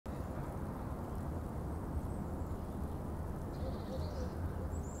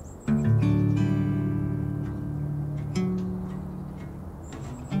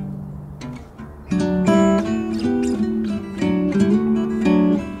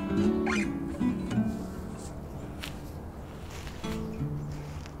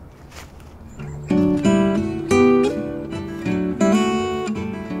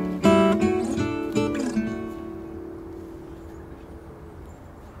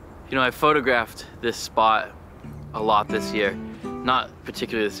You know, I photographed this spot a lot this year. Not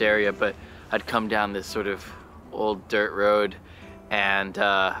particularly this area, but I'd come down this sort of old dirt road and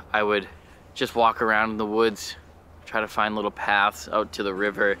I would just walk around in the woods, try to find little paths out to the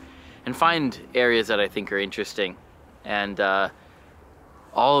river and find areas that I think are interesting. And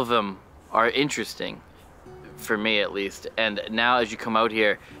all of them are interesting, for me at least. And now as you come out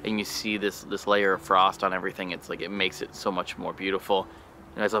here and you see this layer of frost on everything, it's like it makes it so much more beautiful.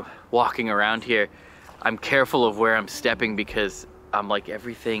 And as I'm walking around here, I'm careful of where I'm stepping because I'm like,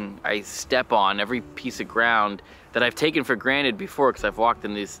 everything I step on, every piece of ground that I've taken for granted before, because I've walked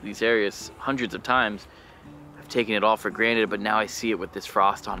in these areas hundreds of times, I've taken it all for granted, but now I see it with this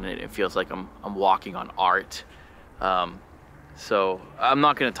frost on it. It feels like I'm walking on art. So I'm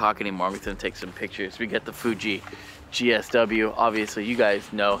not gonna talk anymore. I'm just gonna take some pictures. We get the Fuji GSW, obviously you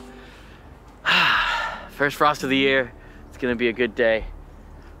guys know. First frost of the year. It's gonna be a good day.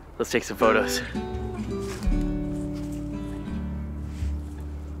 Let's take some photos.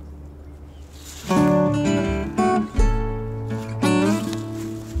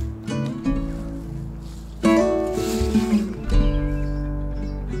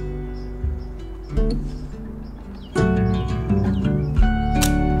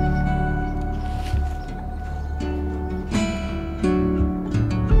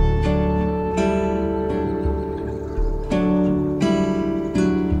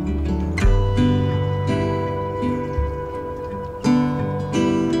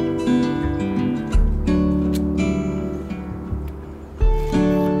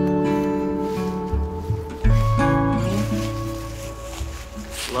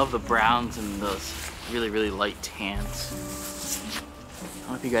 Love the browns and those really light tans. I don't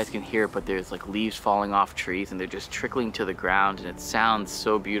know if you guys can hear it, but there's like leaves falling off trees and they're just trickling to the ground and it sounds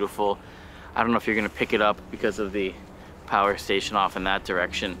so beautiful. I don't know if you're gonna pick it up because of the power station off in that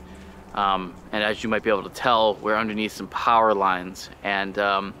direction. And as you might be able to tell, we're underneath some power lines. And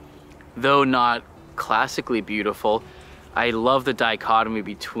though not classically beautiful, I love the dichotomy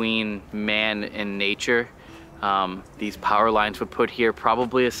between man and nature. These power lines were put here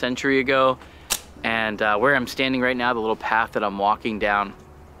probably a century ago, and where I'm standing right now, the little path that I'm walking down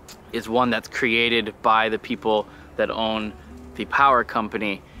is one that's created by the people that own the power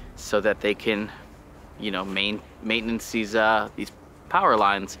company so that they can, you know, maintenance these power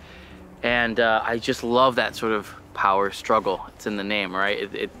lines. And I just love that sort of power struggle. It's in the name,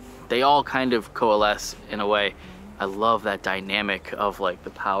 right? They all kind of coalesce in a way. I love that dynamic of like the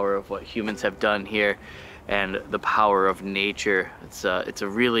power of what humans have done here and the power of nature. It's a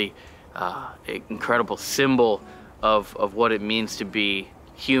really incredible symbol of what it means to be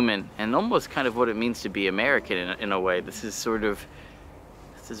human and almost kind of what it means to be American in a way. This is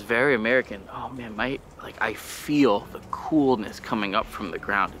very American. Oh man, I feel the coolness coming up from the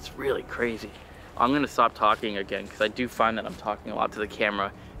ground. It's really crazy. I'm gonna stop talking again because I do find that I'm talking a lot to the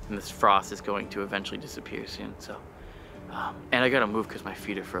camera and this frost is going to eventually disappear soon. So, and I gotta move because my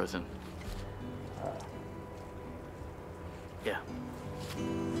feet are frozen. Yeah.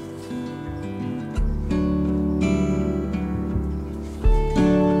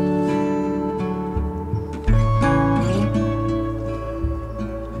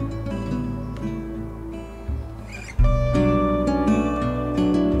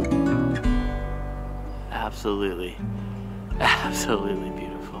 Absolutely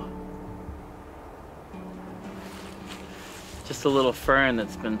beautiful. Just a little fern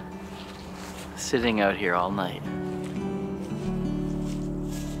that's been sitting out here all night.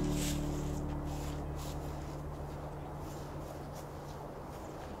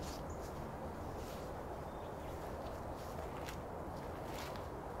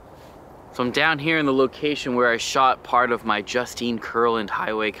 So I'm down here in the location where I shot part of my Justine Kurland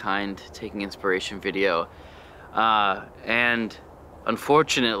Highway Kind Taking Inspiration video. And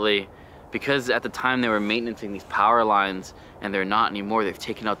unfortunately, because at the time they were maintaining these power lines and they're not anymore, they've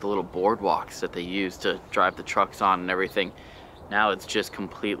taken out the little boardwalks that they use to drive the trucks on and everything. Now it's just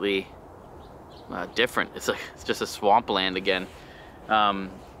completely different. It's just a swampland again.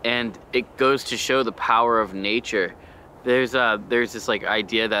 And it goes to show the power of nature. There's this like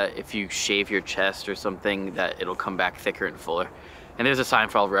idea that if you shave your chest or something that it'll come back thicker and fuller. And there's a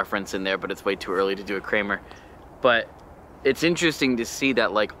Seinfeld reference in there, but it's way too early to do a Kramer. But it's interesting to see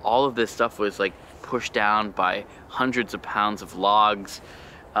that like all of this stuff was like pushed down by hundreds of pounds of logs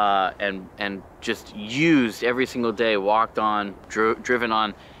and just used every single day, walked on, driven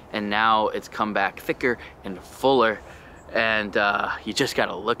on, and now it's come back thicker and fuller. And you just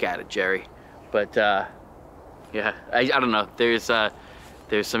gotta look at it, Jerry. But yeah, I don't know, there's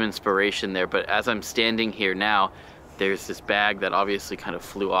some inspiration there. But as I'm standing here now, there's this bag that obviously kind of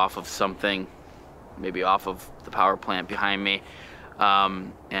flew off of something, maybe off of the power plant behind me,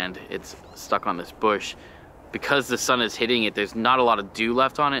 and it's stuck on this bush. Because the sun is hitting it, there's not a lot of dew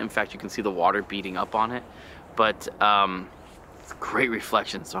left on it. In fact, you can see the water beating up on it, but it's great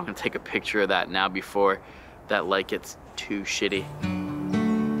reflection, so I'm gonna take a picture of that now before that light gets too shitty.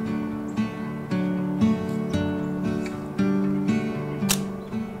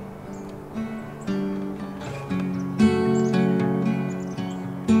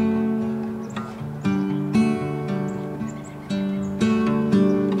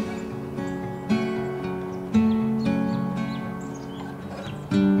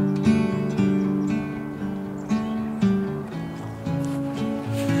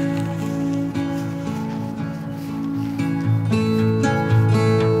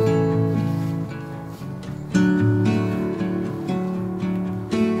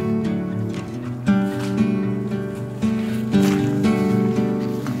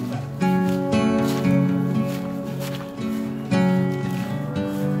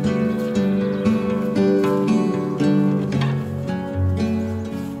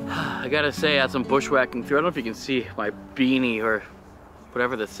 I gotta say, as I'm bushwhacking through, I don't know if you can see my beanie or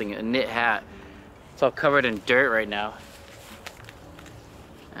whatever this thing, a knit hat. It's all covered in dirt right now.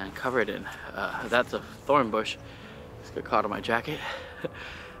 And covered in, that's a thorn bush. Just got caught on my jacket.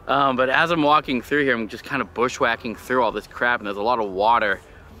 But as I'm walking through here, I'm just kind of bushwhacking through all this crap, and there's a lot of water.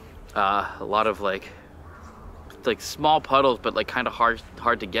 A lot of like small puddles, but like kind of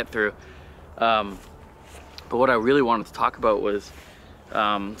hard to get through. But what I really wanted to talk about was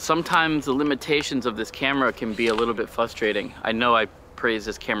sometimes the limitations of this camera can be a little bit frustrating. I know I praise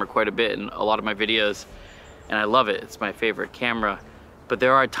this camera quite a bit in a lot of my videos, and I love it. It's my favorite camera. But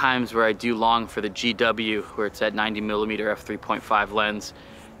there are times where I do long for the GW, where it's at 90mm f3.5 lens.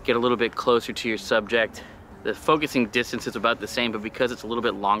 Get a little bit closer to your subject. The focusing distance is about the same, but because it's a little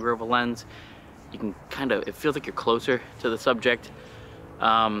bit longer of a lens, you can it feels like you're closer to the subject.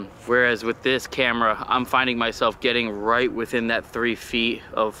 Whereas with this camera, I'm finding myself getting right within that 3 feet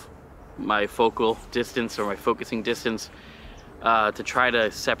of my focal distance or my focusing distance to try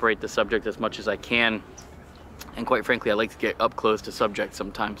to separate the subject as much as I can. And quite frankly, I like to get up close to subjects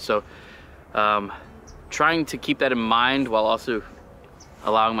sometimes. So trying to keep that in mind while also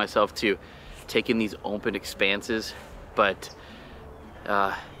allowing myself to take in these open expanses, but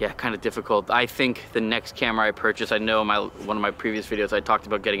yeah, kind of difficult. I think the next camera I purchase, I know one of my previous videos I talked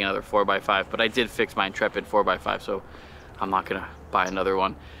about getting another 4x5, but I did fix my Intrepid 4x5, so I'm not gonna buy another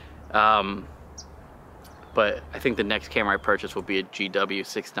one. But I think the next camera I purchase will be a GW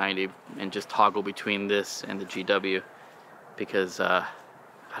 690 and just toggle between this and the GW because I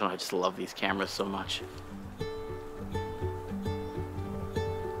don't know, I just love these cameras so much.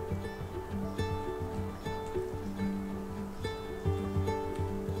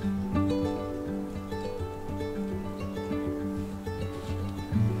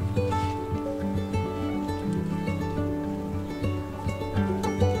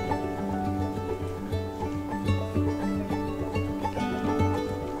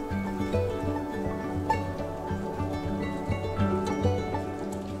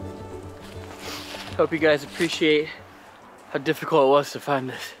 Hope you guys appreciate how difficult it was to find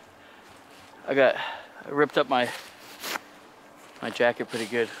this. I ripped up my jacket pretty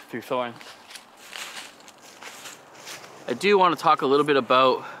good through thorns. I do want to talk a little bit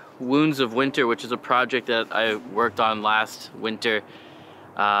about Wounds of Winter, which is a project that I worked on last winter,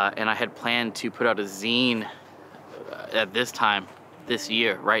 and I had planned to put out a zine at this time, this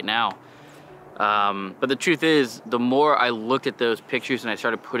year, right now. But the truth is, the more I looked at those pictures and I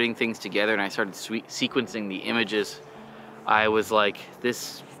started putting things together and I started sequencing the images, I was like,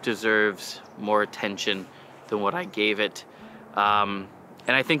 this deserves more attention than what I gave it. And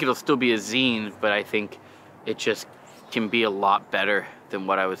I think it'll still be a zine, but I think it just can be a lot better than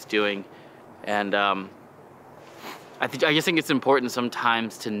what I was doing. And I just think it's important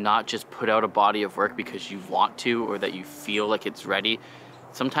sometimes to not just put out a body of work because you want to or that you feel like it's ready.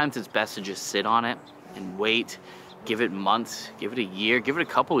 Sometimes it's best to just sit on it and wait, give it months, give it a year, give it a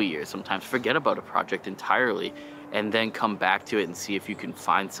couple of years sometimes, forget about a project entirely, and then come back to it and see if you can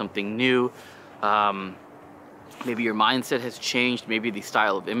find something new. Maybe your mindset has changed, maybe the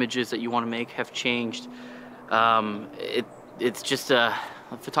style of images that you want to make have changed. It's just,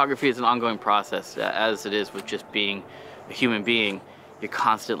 photography is an ongoing process, as it is with just being a human being. You're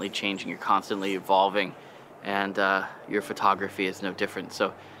constantly changing, you're constantly evolving. And your photography is no different.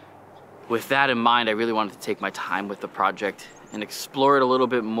 So with that in mind, I really wanted to take my time with the project and explore it a little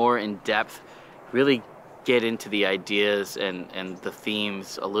bit more in depth, really get into the ideas and the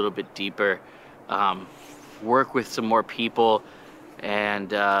themes a little bit deeper. work with some more people,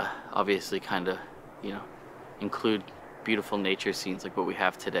 and obviously kind of, you know, include beautiful nature scenes like what we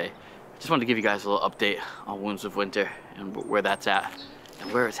have today. Just wanted to give you guys a little update on Wounds of Winter and where that's at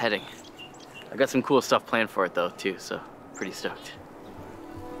and where it's heading. I got some cool stuff planned for it though too, so pretty stoked.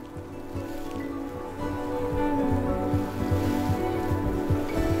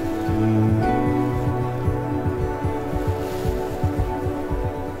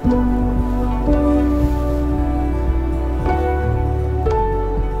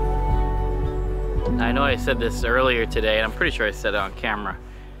 I know I said this earlier today, and I'm pretty sure I said it on camera.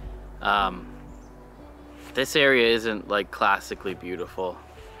 This area isn't like classically beautiful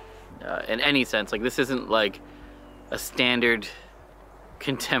in any sense. Like, this isn't like a standard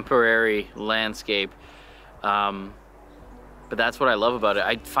contemporary landscape, but that's what I love about it.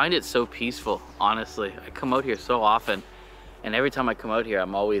 I find it so peaceful, honestly. I come out here so often, and every time I come out here,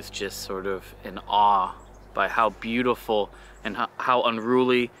 I'm always just sort of in awe by how beautiful and how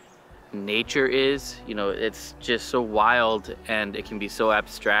unruly nature is. You know, it's just so wild, and it can be so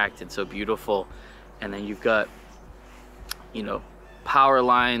abstract and so beautiful. And then you've got, you know, power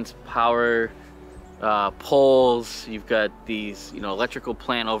lines, power poles. You've got these, you know, electrical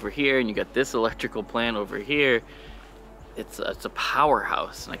plant over here, and you got this electrical plant over here. It's a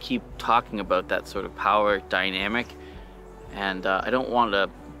powerhouse, and I keep talking about that sort of power dynamic. And I don't want to,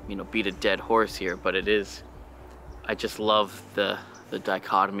 you know, beat a dead horse here, but it is. I just love the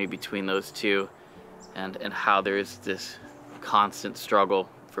dichotomy between those two, and how there is this constant struggle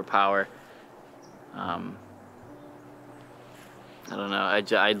for power. I don't know,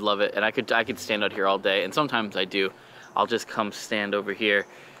 I'd love it, and I could stand out here all day, and sometimes I do. I'll just come stand over here,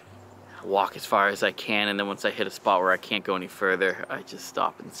 walk as far as I can, and then once I hit a spot where I can't go any further, I just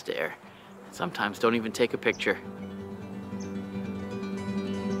stop and stare. Sometimes don't even take a picture.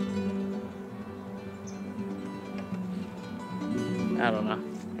 I don't know.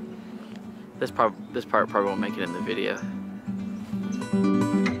 This part probably won't make it in the video.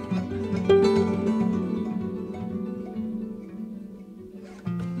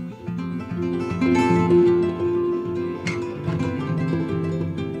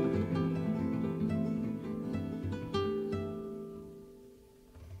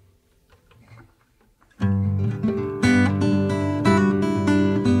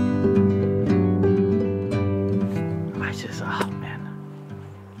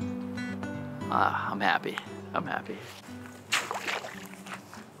 I'm happy.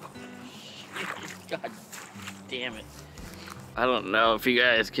 God damn it. I don't know if you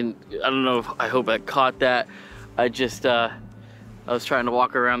guys can, I don't know if, I hope I caught that. I just, I was trying to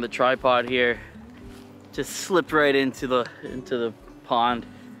walk around the tripod here. Just slipped right into the pond.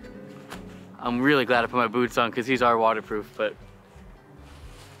 I'm really glad I put my boots on because these are waterproof, but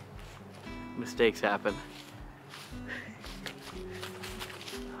mistakes happen.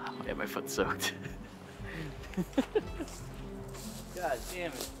 I'm gonna get my foot soaked. God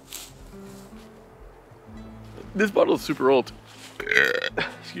damn it. This bottle's super old.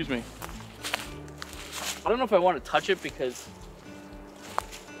 Excuse me. I don't know if I want to touch it because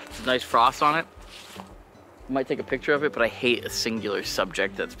there's nice frost on it. I might take a picture of it, but I hate a singular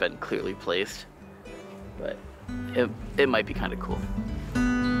subject that's been clearly placed. But it might be kind of cool.